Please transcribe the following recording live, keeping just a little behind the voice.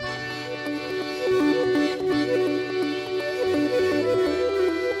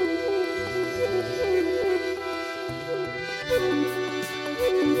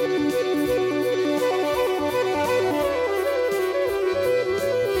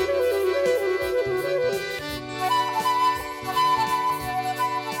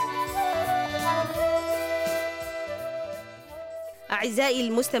أعزائي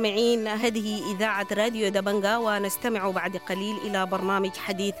المستمعين، هذه إذاعة راديو دبنقا، ونستمع بعد قليل إلى برنامج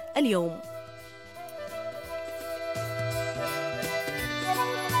حديث اليوم.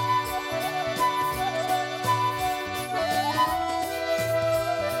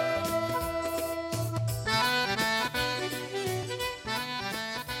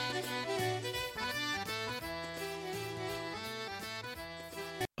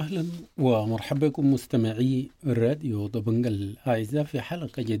 أهلا ومرحبا بكم مستمعي الراديو دبنقا الأعزاء في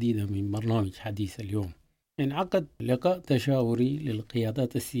حلقة جديدة من برنامج حديث اليوم. انعقد لقاء تشاوري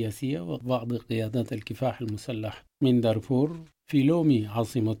للقيادات السياسية وبعض قيادات الكفاح المسلح من دارفور في لومي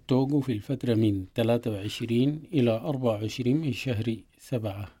عاصمة توغو في الفترة من 23 إلى 24 من شهر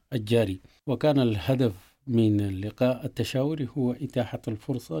 7 الجاري، وكان الهدف من اللقاء التشاوري هو إتاحة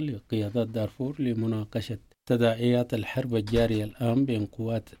الفرصة لقيادات دارفور لمناقشة تداعيات الحرب الجارية الآن بين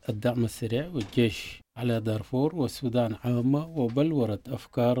قوات الدعم السريع والجيش على دارفور والسودان عامة، وبلورة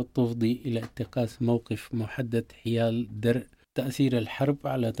أفكار تفضي إلى اتخاذ موقف محدد حيال درء تأثير الحرب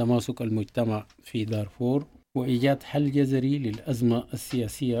على تماسك المجتمع في دارفور وإيجاد حل جذري للأزمة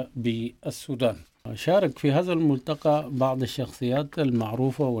السياسية بالسودان. شارك في هذا الملتقى بعض الشخصيات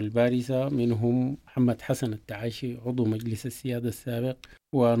المعروفة والبارزة، منهم محمد حسن التعاشي عضو مجلس السيادة السابق،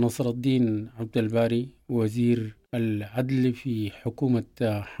 ونصر الدين عبد الباري وزير العدل في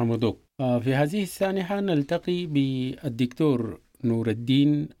حكومة حمدوك. في هذه السانحة نلتقي بالدكتور نور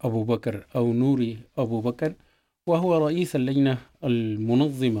الدين ابوبكر أو نوري ابوبكر، وهو رئيس اللجنة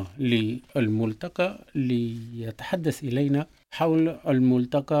المنظمة للملتقى، ليتحدث إلينا حول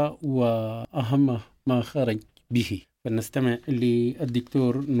الملتقى وأهم ما خرج به. فنستمع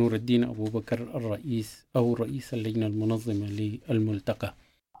للدكتور نور الدين أبوبكر الرئيس أو رئيس اللجنة المنظمة للملتقى.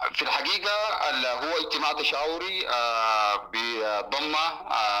 في الحقيقة هو اجتماع تشاوري بضم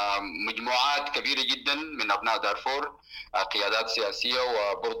مجموعات كبيرة جدا من أبناء دارفور، قيادات سياسية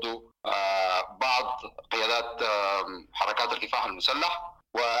وبرضو بعض قيادات حركات الكفاح المسلح.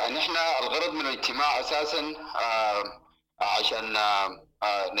 ونحن الغرض من الاجتماع أساسا عشان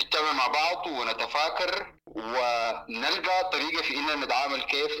نجتمع مع بعض ونتفاكر ونلقى طريقة في إننا نتعامل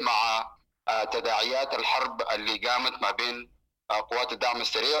كيف مع تداعيات الحرب اللي قامت ما بين قوات الدعم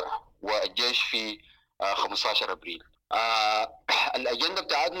السريع والجيش في 15 أبريل. الأجندة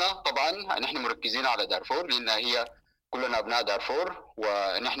بتاعتنا طبعا نحن مركزين على دارفور، لأن هي كلنا أبناء دارفور،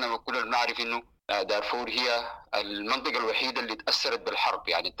 ونحن كلنا نعرف إنه دارفور هي المنطقة الوحيدة اللي تأثرت بالحرب،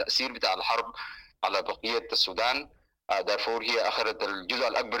 يعني التأثير بتاع الحرب على بقية السودان دارفور هي أخذت الجزء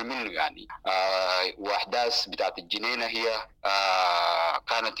الأكبر منه يعني. وأحداث بتاعت الجنينة هي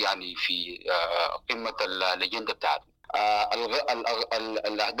كانت يعني في قمة الأجندة بتاعتنا.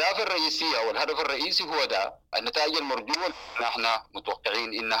 الأهداف الرئيسية والهدف الرئيسي هو ده النتائج المرجوة نحن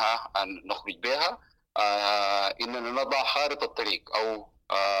متوقعين إنها نخرج بها، إننا نضع خارطة الطريق أو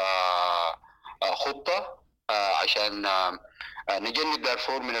خطة عشان نجنب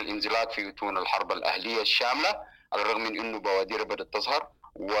دارفور من الانزلاق في يتون الحرب الأهلية الشاملة، على الرغم من إنه بوادر بدأت تظهر.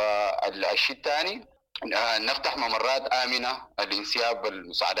 والشيء الثاني نفتح ممرات آمنة لإنسياب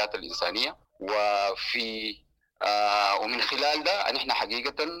المساعدات الإنسانية، ومن خلال ده نحن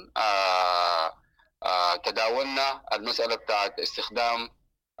حقيقة تداولنا المسألة بتاعت استخدام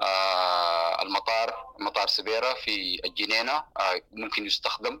مطار سبيرة في الجنينة، ممكن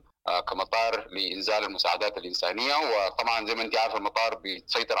يستخدم كمطار لإنزال المساعدات الإنسانية. وطبعا زي ما انت عارف المطار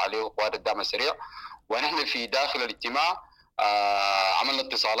بيتسيطر عليه قوات الدعم السريع، ونحن في داخل الاجتماع عملنا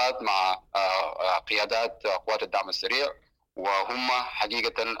اتصالات مع قيادات قوات الدعم السريع، وهم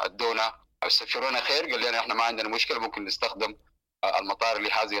حقيقة ادونا استفسرونا خير، قال لنا احنا ما عندنا مشكلة، ممكن نستخدم المطار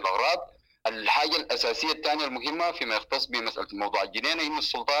لهذه الأغراض. الحاجة الأساسية الثانية المهمة فيما يختص بمسألة موضوع الجنينة إن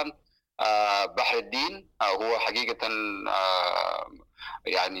السلطان بحر الدين هو حقيقة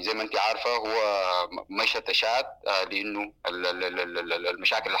يعني زي ما انت عارفة هو مشى تشات لأنه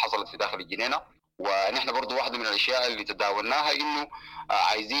المشاكل اللي حصلت في داخل الجنينة. ونحن برضو واحدة من الأشياء اللي تداولناها إنه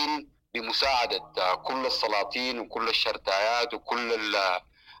عايزين بمساعدة كل السلاطين وكل الشرطايات وكل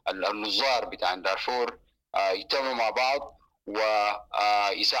النظار بتاع دارفور يجتمعوا مع بعض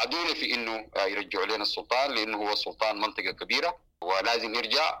ويساعدونا في إنه يرجعوا لنا السلطان، لأنه هو السلطان منطقة كبيرة ولازم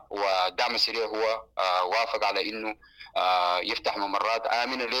يرجع. والدعم السريع هو وافق على إنه يفتح ممرات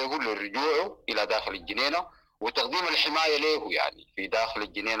آمنة له للرجوع إلى داخل الجنينة وتقديم الحماية له يعني في داخل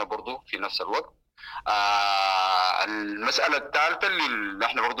الجنينة برضو في نفس الوقت. المسألة الثالثة اللي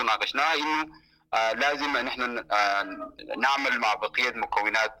نحن برضو ناقشناها إنه لازم نحن نعمل مع بقية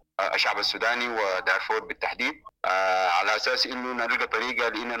مكونات الشعب السوداني ودارفور بالتحديد على أساس إنه نلقى طريقة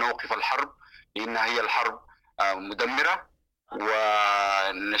لأن نوقف الحرب، لأنها هي الحرب مدمرة،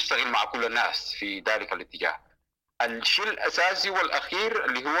 ونشتغل مع كل الناس في ذلك الاتجاه. الشيء الأساسي والأخير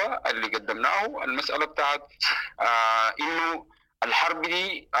اللي قدمناه المسألة بتاعت إنه الحرب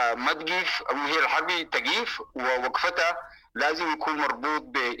دي ما تقيف، أو هي الحرب دي تقيف ووقفتها لازم يكون مربوط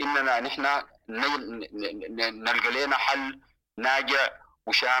بإننا نحن نلقى لنا حل ناجع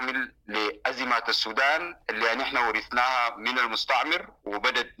وشامل لأزمات السودان اللي نحن ورثناها من المستعمر،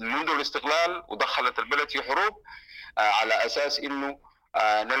 وبدت منذ الاستقلال ودخلت البلد في حروب، على أساس إنه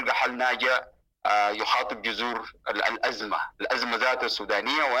نلقى حل ناجع يخاطب جذور الأزمة ذات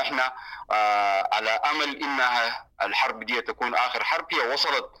السودانية. وإحنا على أمل إنها الحرب دي تكون آخر حرب. هي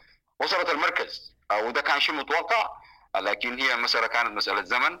وصلت المركز، وده كان شيء متوقع، لكن هي مسألة كانت مسألة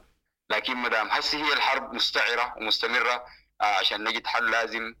زمن. لكن مدام هسه هي الحرب مستعرة ومستمرة، عشان نجد حل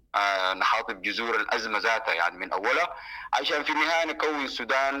لازم نخاطب جذور الأزمة ذاتها يعني من أولها، عشان في النهاية نكون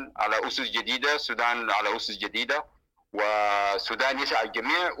السودان على أسس جديدة، السودان على أسس جديدة، والسودان يسعى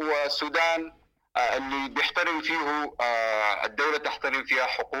الجميع، والسودان اللي بيحترم فيه الدولة تحترم فيها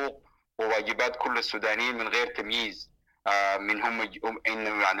حقوق وواجبات كل السودانيين من غير تمييز من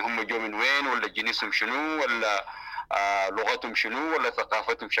هم جو من وين، ولا جنسهم شنو، ولا لغتهم شنو، ولا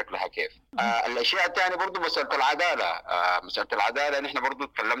ثقافتهم شكلها كيف. الاشياء الثانيه برضو مساله العداله نحن برضو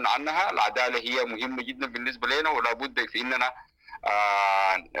تكلمنا عنها. العداله هي مهمه جدا بالنسبه لنا، ولا بد في اننا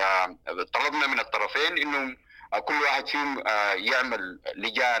طلبنا من الطرفين انهم كل واحد فيهم يعمل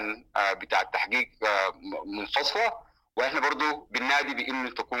لجان بتاع التحقيق منفصله، واحنا برضو بننادي بانه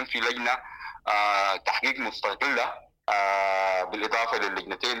تكون في لجنه تحقيق مستقله بالاضافه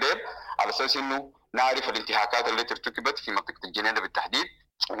للجنتين ديل، على اساس انه نعرف الانتهاكات التي ارتكبت في منطقه الجنينه بالتحديد.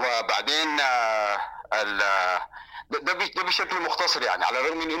 وبعدين ده بشكل مختصر يعني، على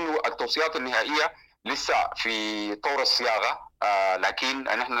الرغم من انه التوصيات النهائيه لسه في طور الصياغه، لكن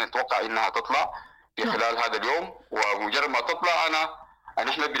نحن نتوقع انها تطلع في خلال هذا اليوم. ومجرد ما تطلع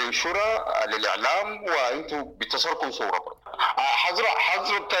نحن بننشرها للاعلام، وانتم بتصركم صوره.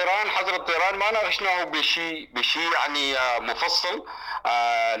 حظر الطيران ما ناقشناه بشيء يعني مفصل،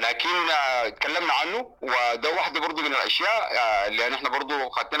 لكن تكلمنا عنه، وده واحده برضو من الاشياء اللي نحن برضو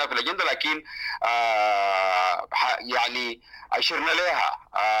خدناها في الاجنده، لكن يعني اشرنا لها.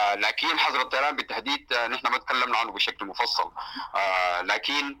 لكن حظر الطيران بالتحديد نحن ما تكلمنا عنه بشكل مفصل،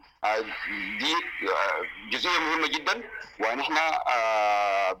 لكن دي جزئيه مهمه جدا. ونحن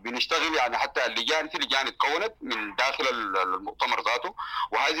بنشتغل يعني، حتى اللجان في لجان اتكونت من داخل المؤتمر ذاته،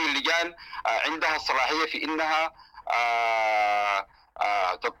 وهذه اللجان عندها الصلاحيه في انها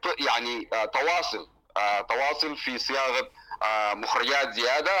يعني تواصل في صياغه مخرجات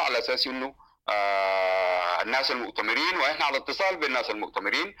زياده، على اساس انه الناس المؤتمرين، واحنا على اتصال بالناس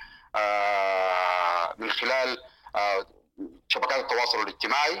المؤتمرين من خلال شبكات التواصل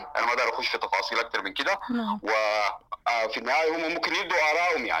الاجتماعي. انا ما اقدر اخش في تفاصيل اكثر من كده. وفي النهايه هم ممكن يدوا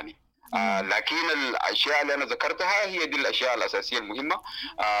ارائهم يعني، لكن الاشياء اللي انا ذكرتها هي دي الاشياء الاساسيه المهمه.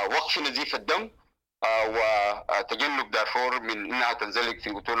 وقف نزيف الدم، وتجنب دارفور من انها تنزلق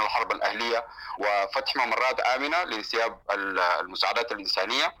في أتون الحرب الاهليه، وفتح ممرات امنه لانسياب المساعدات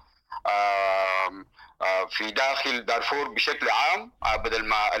الانسانيه في داخل دارفور بشكل عام، بدل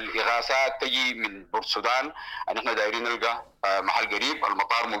ما الاغاثات تجي من بور السودان. نحن دايرين نلقى محل قريب،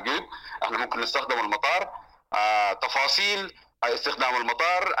 المطار موجود، احنا ممكن نستخدم المطار. تفاصيل استخدام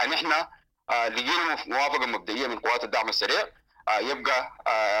المطار نحن لقينا موافقه مبدئيه من قوات الدعم السريع، يبقى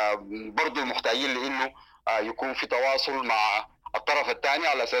برضو محتاجين لانه يكون في تواصل مع الطرف الثاني،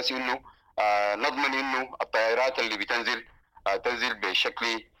 على اساس انه نضمن انه الطائرات اللي تنزل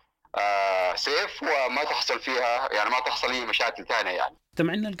بشكل سيف، وما تحصل فيها يعني ما تحصل اي مشاكل ثانيه يعني.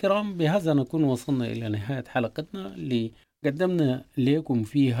 مستمعينا الكرام، بهذا نكون وصلنا الى نهايه حلقتنا اللي قدمنا لكم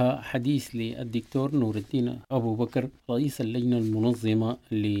فيها حديث للدكتور نور الدين ابوبكر، رئيس اللجنه المنظمه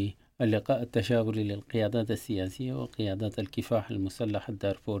اللقاء التشاوري للقيادات السياسية وقيادات الكفاح المسلح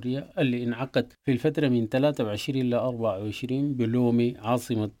الدارفورية، اللي انعقد في الفترة من 23 إلى 24 بلومي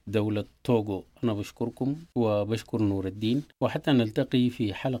عاصمة دولة توغو. أنا بشكركم وبشكر نور الدين، وحتى نلتقي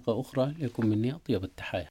في حلقة أخرى، لكم مني أطيب التحايا.